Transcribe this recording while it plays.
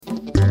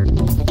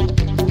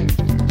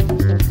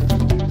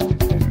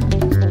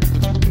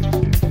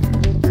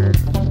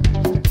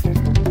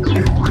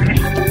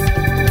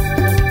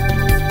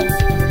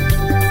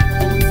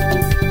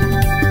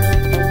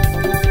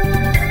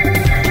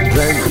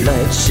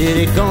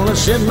city gonna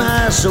set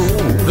my soul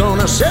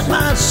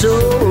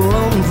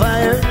on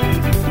fire.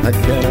 I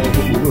got a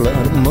whole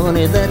lot of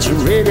money that's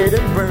ready to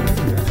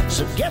burn.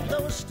 So get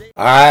those sticks.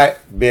 All right,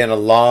 been a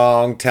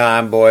long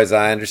time, boys.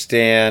 I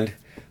understand.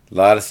 A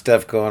lot of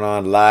stuff going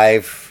on.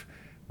 Life,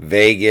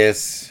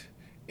 Vegas.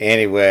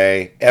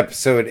 Anyway,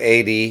 episode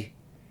 80,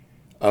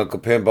 Uncle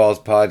Pinball's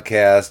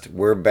podcast.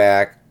 We're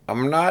back.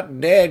 I'm not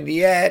dead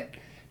yet.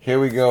 Here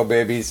we go,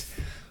 babies.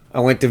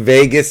 I went to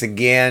Vegas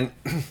again,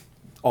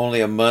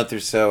 only a month or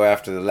so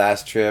after the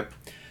last trip.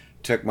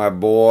 Took my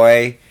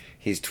boy.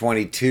 He's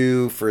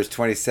 22 for his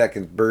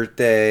 22nd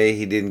birthday.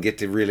 He didn't get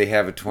to really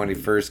have a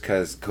 21st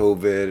because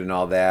COVID and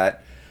all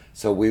that.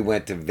 So we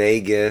went to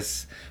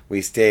Vegas.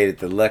 We stayed at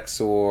the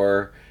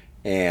Luxor,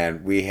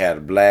 and we had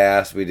a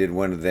blast. We did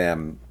one of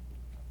them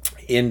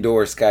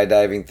indoor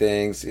skydiving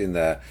things in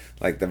the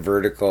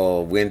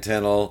vertical wind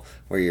tunnel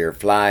where you're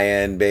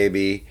flying,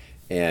 baby.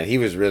 And he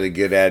was really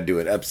good at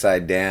doing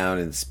upside down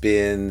and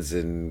spins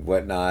and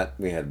whatnot.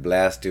 We had a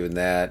blast doing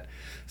that.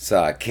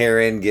 Saw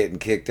Karen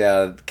and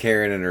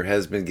her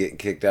husband getting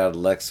kicked out of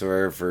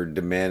Luxor for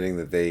demanding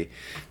that they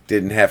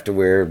didn't have to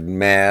wear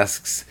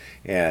masks.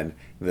 And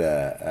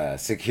the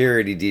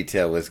security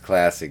detail was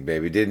classic,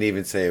 baby. Didn't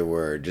even say a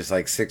word. Just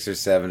like 6 or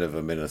 7 of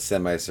them in a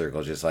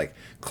semicircle, just like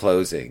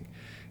closing.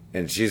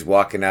 And she's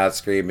walking out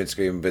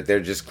screaming, but they're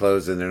just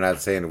closing. They're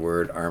not saying a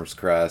word, arms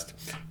crossed.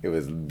 It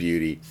was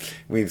beauty.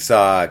 We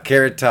saw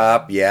Carrot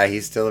Top. Yeah,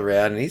 he's still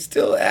around, and he's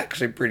still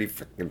actually pretty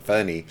freaking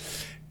funny.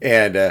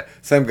 And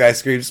some guy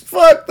screams,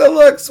 "Fuck the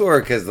Luxor,"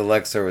 because the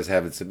Luxor was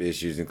having some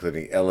issues,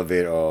 including the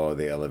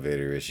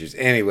elevator issues.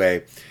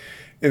 Anyway,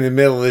 in the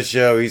middle of the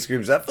show, he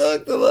screams,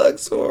 "Fuck the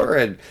Luxor,"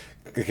 and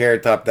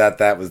Carrot Top thought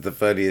that was the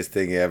funniest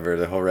thing ever.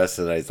 The whole rest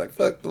of the night, he's like,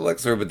 "Fuck the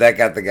Luxor," but that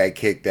got the guy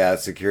kicked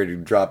out. Security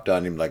dropped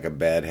on him like a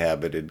bad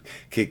habit and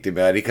kicked him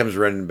out. He comes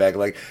running back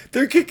like,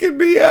 "They're kicking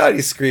me out."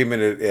 He's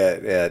screaming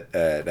at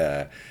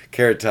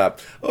Carrot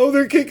Top. "Oh,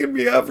 they're kicking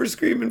me out for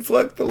screaming,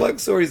 'Fuck the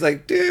Luxor.'" He's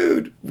like,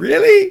 "Dude,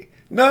 really?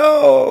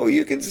 No,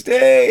 you can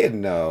stay."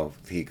 And no,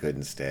 he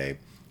couldn't stay.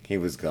 He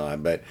was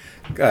gone. But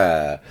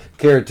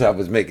Carrot Top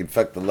was making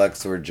 "fuck the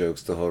Luxor"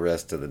 jokes the whole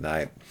rest of the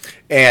night.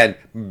 And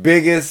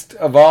biggest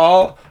of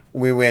all,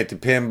 we went to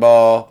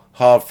Pinball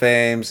Hall of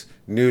Fame's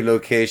new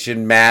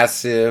location,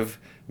 massive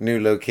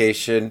new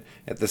location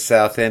at the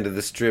south end of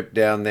the strip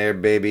down there,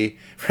 baby.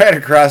 Right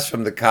across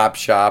from the cop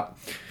shop.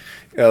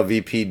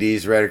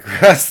 LVPD's right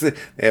across they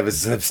have a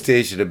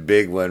substation, a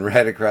big one,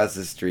 right across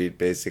the street,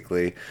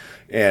 basically.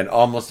 And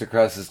almost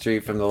across the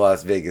street from the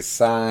Las Vegas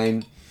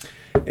sign.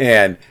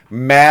 And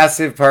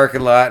massive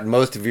parking lot.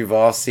 Most of you have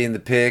all seen the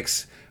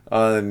pics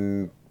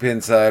on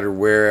Pinside or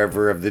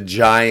wherever of the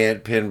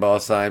giant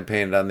pinball sign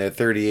painted on there.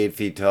 38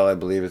 feet tall, I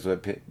believe is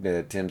what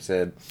Tim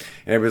said.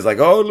 And everybody's like,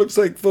 "Oh, it looks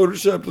like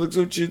Photoshop. It looks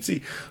so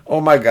chintzy." Oh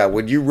my God.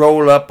 When you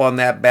roll up on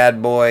that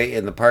bad boy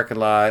in the parking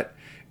lot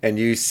and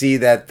you see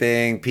that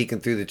thing peeking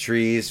through the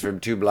trees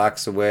from 2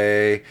 blocks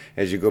away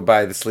as you go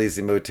by the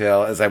Sleazy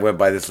Motel, as I went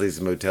by the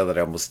Sleazy Motel that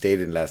I almost stayed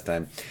in last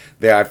time,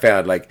 there I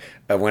found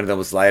one of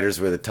those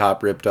lighters where the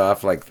top ripped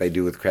off like they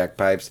do with crack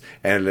pipes,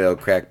 and a little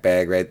crack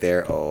bag right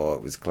there. Oh,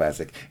 it was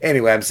classic.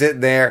 Anyway, I'm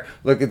sitting there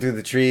looking through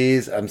the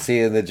trees. I'm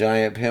seeing the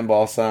giant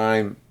pinball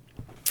sign.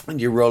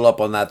 And you roll up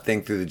on that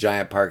thing through the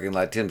giant parking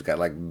lot. Tim's got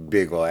like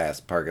big ol'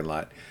 ass parking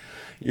lot.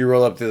 You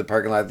roll up to the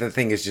parking lot, the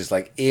thing is just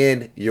like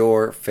in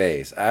your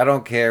face. I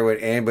don't care what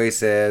anybody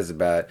says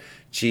about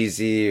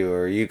cheesy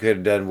or you could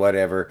have done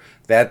whatever.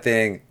 That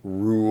thing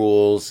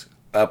rules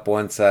up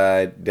one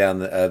side, down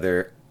the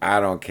other. I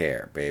don't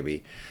care,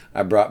 baby.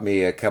 I brought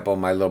me a couple of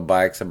my little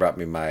bikes. I brought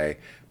me my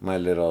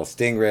little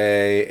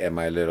Stingray and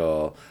my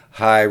little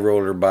high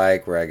roller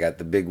bike where I got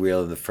the big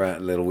wheel in the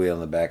front, little wheel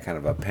in the back, kind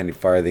of a penny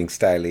farthing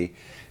styley.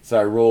 So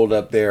I rolled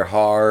up there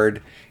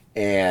hard.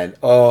 And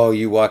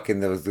you walk in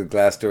the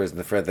glass doors in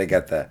the front. They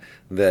got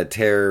the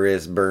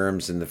terrorist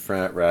berms in the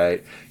front,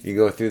 right? You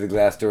go through the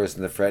glass doors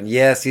in the front.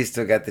 Yes, he's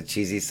still got the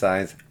cheesy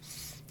signs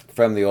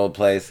from the old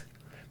place,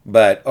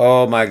 but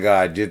oh my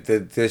God,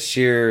 the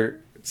sheer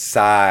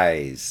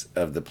size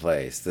of the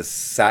place, the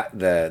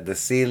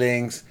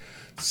ceilings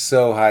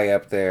so high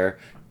up there.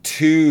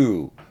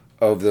 2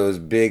 of those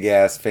big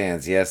ass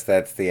fans. Yes,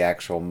 that's the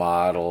actual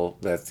model.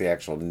 That's the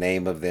actual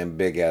name of them.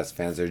 Big ass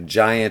fans. They're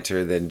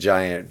gianter than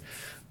giant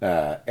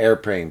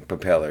airplane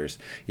propellers.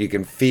 You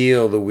can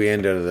feel the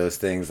wind out of those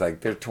things.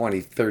 Like they're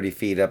 20, 30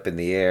 feet up in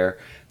the air.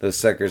 Those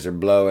suckers are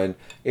blowing.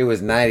 It was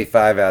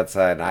 95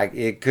 outside, and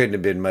it couldn't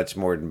have been much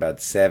more than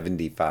about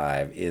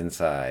 75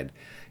 inside.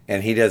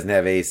 And he doesn't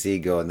have AC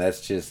going.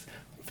 That's just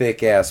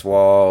thick ass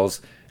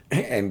walls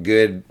and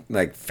good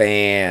like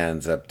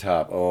fans up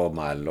top. Oh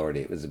my lordy,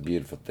 it was a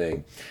beautiful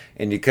thing.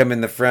 And you come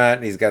in the front,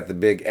 and he's got the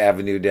big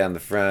avenue down the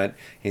front.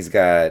 He's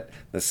got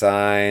the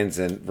signs,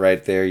 and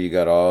right there you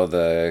got all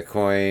the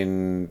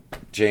coin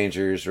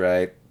changers,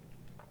 right?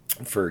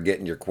 For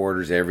getting your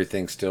quarters.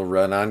 Everything's still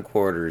run on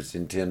quarters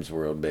in Tim's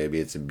world, baby.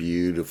 It's a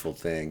beautiful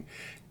thing.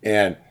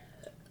 And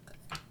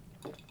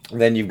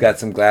then you've got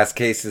some glass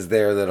cases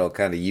there, that'll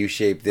kind of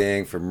U-shaped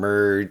thing for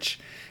merch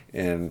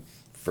and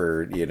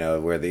for,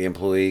 where the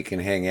employee can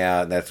hang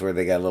out. And that's where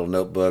they got a little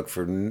notebook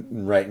for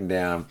writing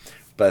down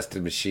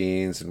busted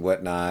machines and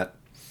whatnot.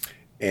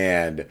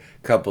 And a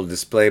couple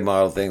display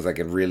model things, like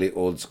a really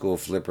old school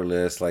flipper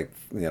list, like,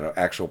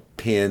 actual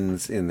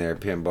pins in their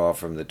pinball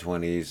from the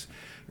 20s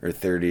or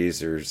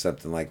 30s or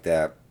something like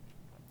that.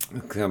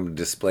 Some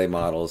display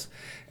models.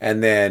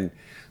 And then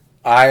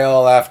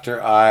aisle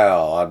after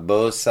aisle on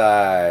both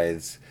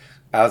sides.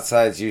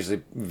 Outside's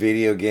usually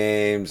video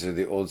games or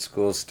the old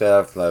school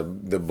stuff, the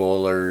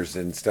bowlers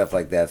and stuff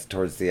like that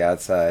towards the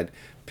outside.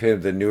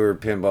 The newer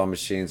pinball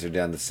machines are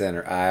down the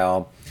center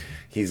aisle.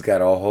 He's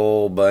got a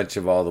whole bunch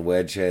of all the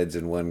wedge heads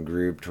in one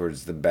group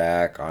towards the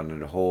back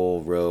on a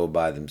whole row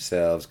by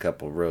themselves,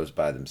 couple rows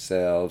by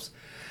themselves.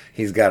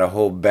 He's got a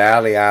whole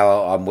Bally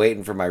aisle. I'm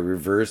waiting for my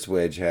reverse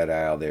wedge head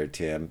aisle there,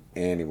 Tim.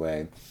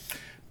 Anyway,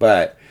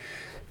 but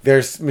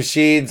there's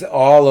machines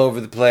all over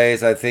the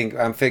place.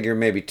 I'm figuring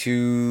maybe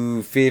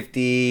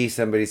 250.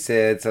 Somebody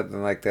said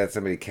something like that.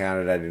 Somebody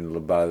counted. I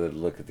didn't bother to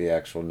look at the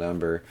actual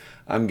number.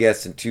 I'm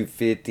guessing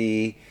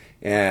 250.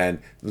 And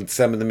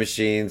some of the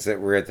machines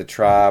that were at the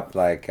Trop,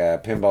 like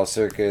Pinball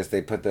Circus,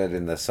 they put that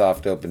in the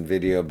soft open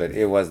video, but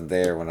it wasn't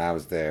there when I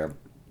was there.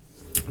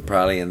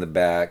 Probably in the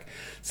back.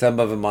 Some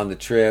of them on the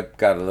trip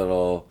got a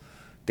little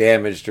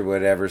damaged or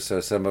whatever, so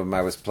some of them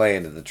I was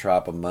playing at the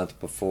Trop a month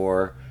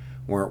before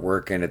weren't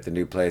working at the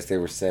new place. They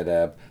were set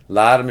up. A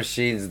lot of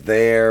machines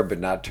there, but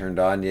not turned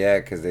on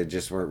yet because they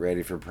just weren't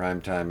ready for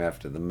prime time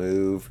after the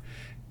move.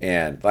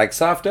 And like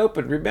soft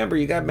open,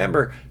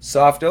 remember,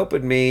 soft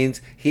open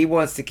means he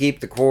wants to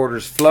keep the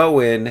quarters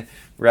flowing,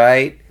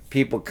 right?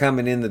 People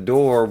coming in the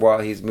door while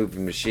he's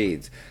moving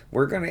machines.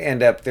 We're going to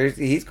end up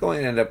he's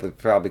going to end up with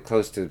probably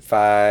close to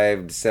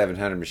 500 to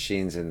 700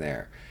 machines in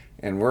there.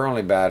 And we're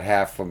only about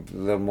a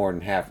little more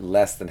than half,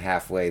 less than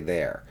halfway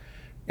there.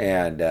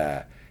 And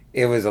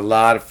it was a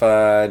lot of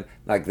fun.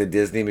 Like the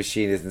Disney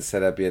machine isn't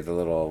set up yet, the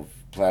little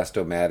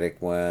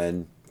Plastomatic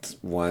ones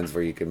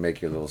where you can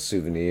make your little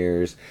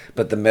souvenirs.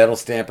 But the metal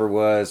stamper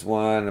was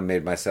one. I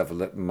made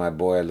my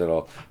boy a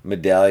little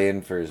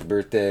medallion for his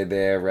birthday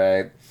there,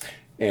 right?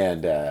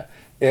 And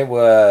it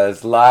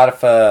was a lot of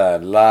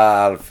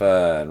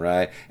fun,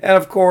 right? And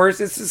of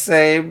course, it's the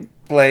same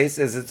place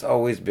as it's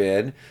always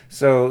been.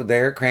 So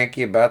they're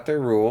cranky about their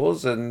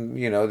rules, and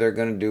they're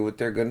going to do what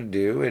they're going to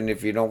do. And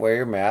if you don't wear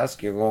your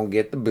mask, you're going to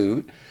get the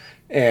boot.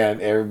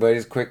 And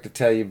everybody's quick to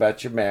tell you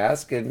about your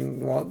mask.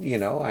 And well,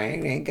 I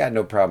ain't got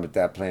no problem with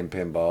that playing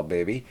pinball,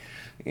 baby.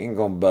 Ain't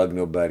gonna bug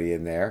nobody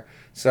in there.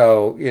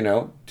 So,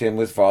 Tim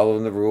was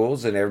following the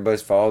rules, and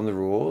everybody's following the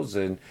rules,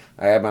 and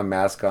I had my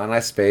mask on. I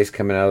spaced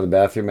coming out of the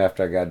bathroom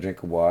after I got a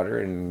drink of water,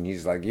 and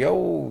he's like,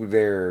 "Yo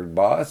there,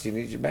 boss, you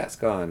need your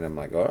mask on." And I'm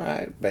like, "All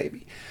right,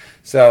 baby."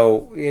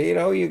 So, you're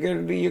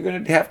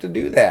gonna have to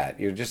do that.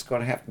 You're just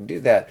gonna have to do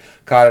that.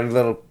 Caught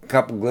a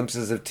couple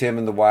glimpses of Tim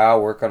in the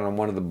wild working on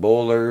one of the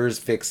bowlers,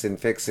 fixing,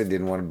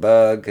 didn't want to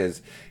bug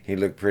because he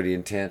looked pretty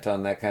intent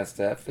on that kind of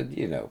stuff.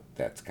 And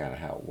that's kind of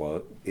how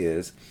it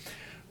is.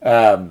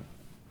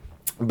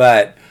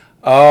 But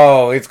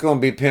it's gonna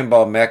be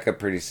Pinball Mecca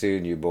pretty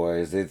soon, you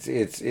boys.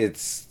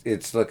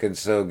 It's looking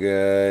so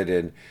good,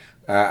 and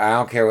I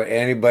don't care what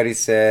anybody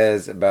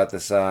says about the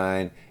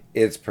sign.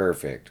 It's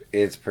perfect.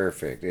 It's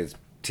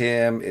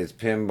Tim. It's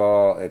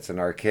pinball. It's an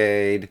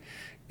arcade.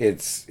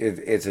 It's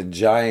a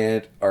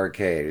giant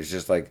arcade. It's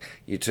just like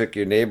you took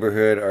your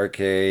neighborhood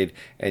arcade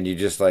and you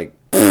just like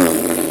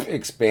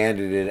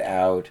expanded it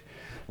out.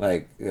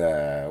 Like what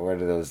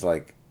are those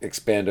like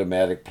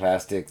Expandomatic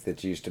plastic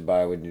that you used to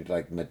buy when you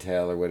like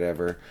Mattel or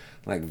whatever,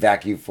 like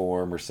vacuum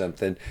form or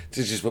something.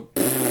 So it's just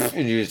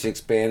and you just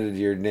expanded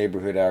your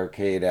neighborhood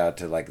arcade out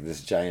to like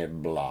this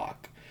giant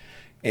block.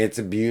 It's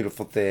a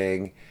beautiful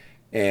thing,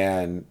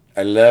 and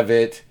I love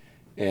it,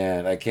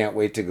 and I can't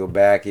wait to go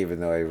back, even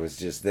though I was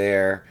just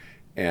there.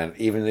 And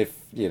even if,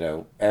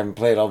 I haven't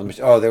played all the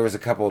machines. Oh, there was a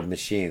couple of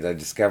machines. I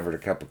discovered a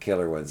couple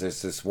killer ones.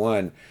 There's this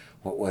one.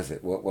 What was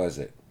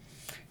it?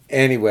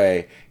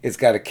 Anyway, it's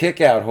got a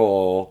kick-out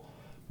hole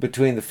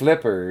between the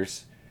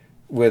flippers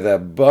with a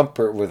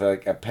bumper, with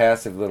like a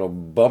passive little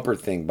bumper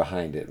thing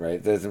behind it, right?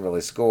 It doesn't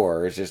really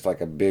score. It's just like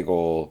a big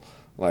old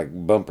like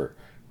bumper,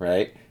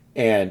 right?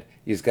 And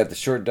you've got the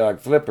short dog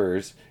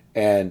flippers,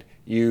 and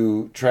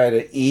you try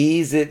to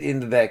ease it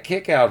into that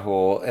kick-out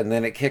hole, and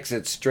then it kicks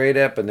it straight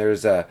up, and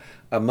there's a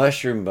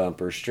mushroom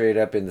bumper straight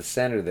up in the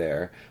center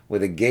there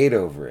with a gate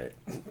over it.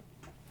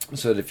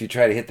 So that if you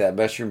try to hit that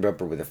mushroom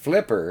bumper with a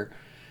flipper,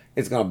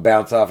 it's going to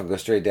bounce off and go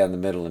straight down the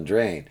middle and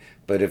drain.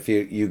 But if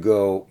you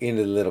go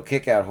into the little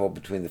kick-out hole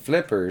between the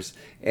flippers,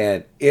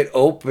 and it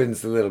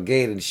opens the little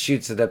gate and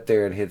shoots it up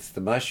there and hits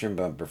the mushroom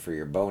bumper for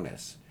your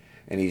bonus.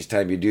 And each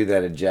time you do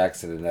that, it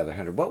jacks it another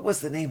 100. What was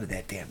the name of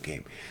that damn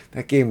game?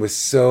 That game was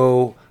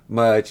so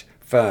much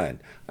fun.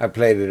 I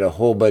played it a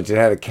whole bunch. It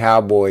had a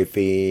cowboy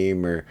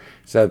theme or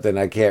something.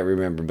 I can't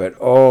remember. But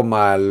oh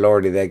my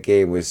lordy, that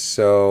game was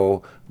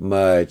so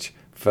much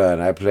fun.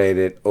 I played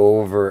it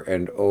over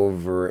and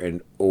over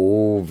and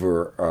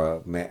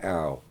over. Man,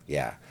 oh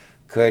yeah,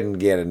 Couldn't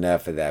get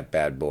enough of that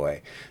bad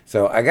boy.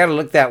 So I got to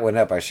look that one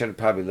up. I should have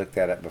probably looked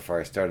that up before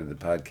I started the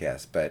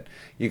podcast. But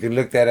you can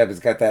look that up. It's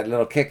got that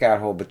little kick-out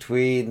hole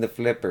between the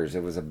flippers.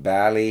 It was a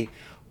Bally.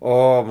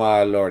 Oh,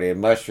 my lordy.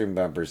 And mushroom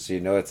bumpers. So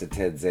you know it's a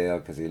Ted Zale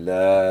because he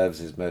loves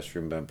his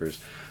mushroom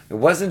bumpers. It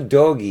wasn't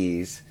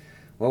Doggies.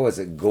 What was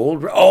it?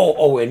 Gold?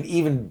 Oh, and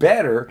even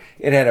better,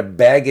 it had a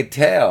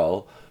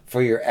bagatelle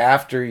for your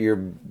after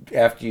you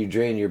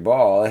drain your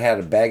ball. It had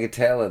a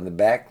bagatelle in the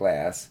back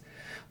glass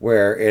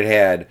where it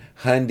had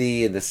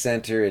Hundy in the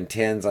center and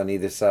tens on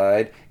either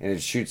side, and it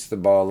shoots the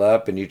ball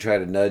up, and you try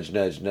to nudge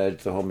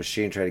the whole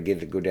machine, try to get it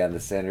to go down the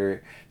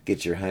center,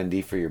 get your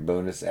Hundy for your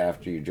bonus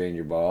after you drain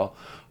your ball.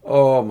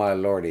 Oh, my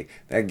lordy.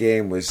 That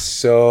game was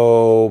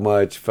so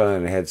much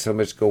fun. It had so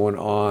much going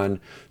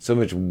on, so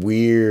much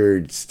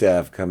weird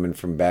stuff coming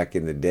from back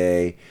in the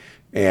day.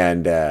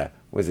 And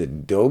was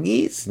it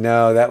Doggies?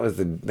 No, that was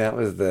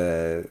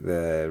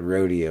the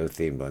rodeo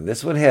themed one.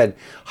 This one had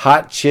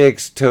hot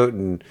chicks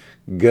toting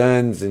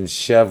guns and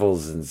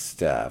shovels and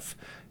stuff.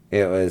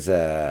 It was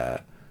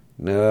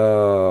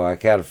no, I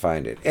gotta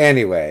find it.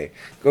 Anyway,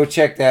 go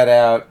check that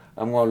out.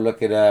 I'm gonna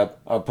look it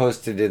up. I'll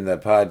post it in the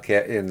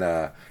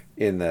podcast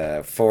in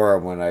the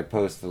forum when I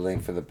post the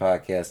link for the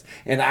podcast.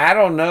 And I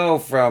don't know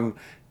from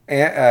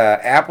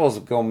Apple's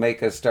gonna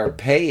make us start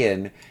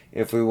paying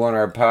if we want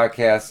our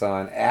podcasts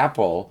on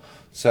Apple.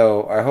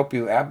 So I hope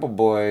you Apple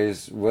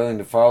boys willing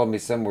to follow me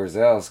somewhere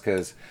else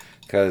because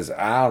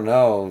I don't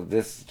know,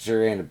 this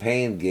sure ain't a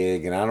paying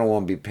gig, and I don't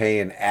want to be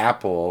paying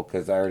Apple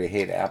because I already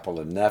hate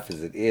Apple enough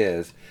as it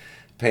is.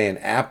 Paying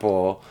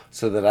Apple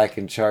so that I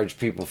can charge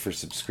people for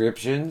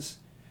subscriptions.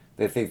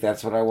 They think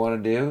that's what I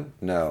want to do?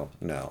 No,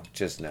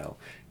 just no.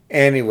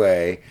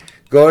 Anyway,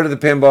 go to the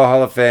Pinball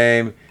Hall of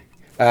Fame.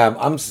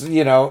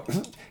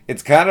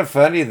 It's kind of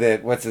funny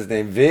that what's his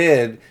name,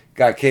 Vid,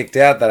 got kicked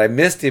out. That I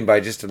missed him by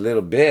just a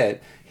little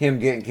bit. Him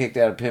getting kicked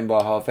out of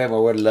Pinball Hall of Fame. I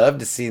would have loved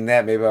to seen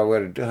that. Maybe I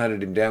would have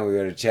hunted him down. We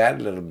would have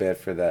chatted a little bit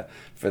for the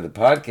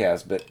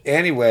podcast. But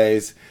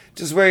anyways,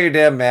 just wear your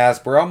damn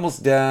mask. We're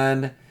almost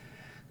done.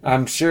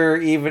 I'm sure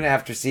even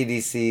after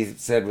CDC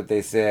said what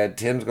they said,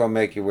 Tim's gonna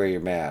make you wear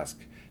your mask.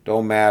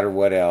 Don't matter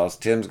what else.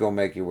 Tim's going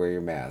to make you wear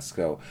your mask.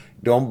 So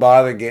don't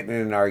bother getting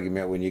in an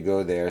argument when you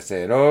go there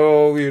saying,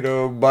 oh,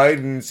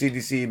 Biden,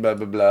 CDC, blah,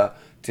 blah, blah.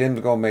 Tim's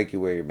going to make you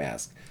wear your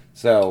mask.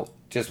 So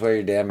just wear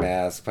your damn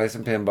mask. Play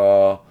some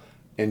pinball.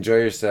 Enjoy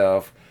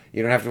yourself.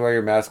 You don't have to wear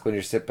your mask when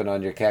you're sipping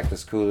on your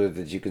cactus cooler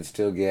that you can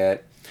still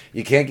get.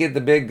 You can't get the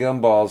big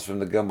gumballs from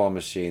the gumball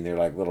machine. They're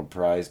like little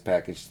prize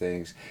package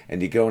things.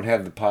 And you don't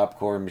have the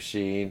popcorn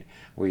machine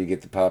where you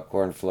get the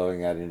popcorn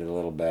flowing out into the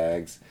little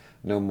bags.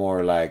 No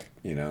more like,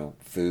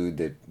 food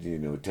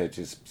that,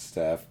 touches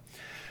stuff.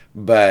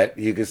 But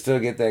you can still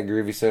get that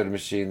groovy soda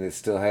machine that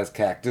still has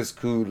cactus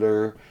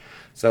cooler.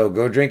 So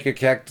go drink your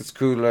cactus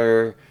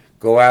cooler.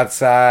 Go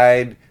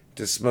outside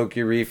to smoke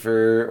your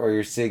reefer or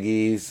your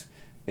ciggies.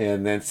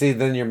 And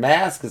then your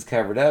mask is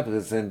covered up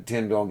because then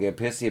Tim don't get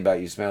pissy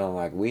about you smelling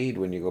like weed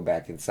when you go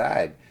back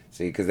inside.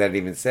 See, because that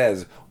even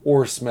says,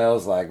 or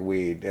smells like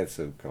weed. That's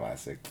a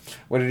classic.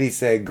 What did he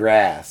say?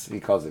 Grass.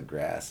 He calls it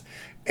grass.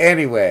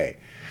 Anyway,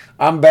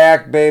 I'm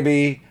back,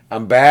 baby.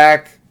 I'm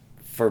back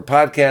for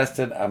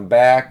podcasting. I'm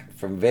back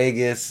from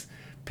Vegas.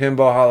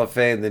 Pinball Hall of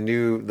Fame, the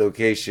new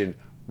location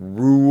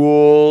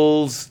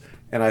rules.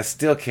 And I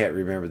still can't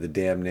remember the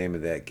damn name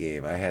of that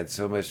game. I had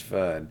so much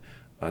fun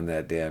on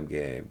that damn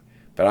game.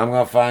 But I'm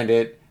going to find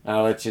it, and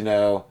I'll let you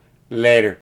know later.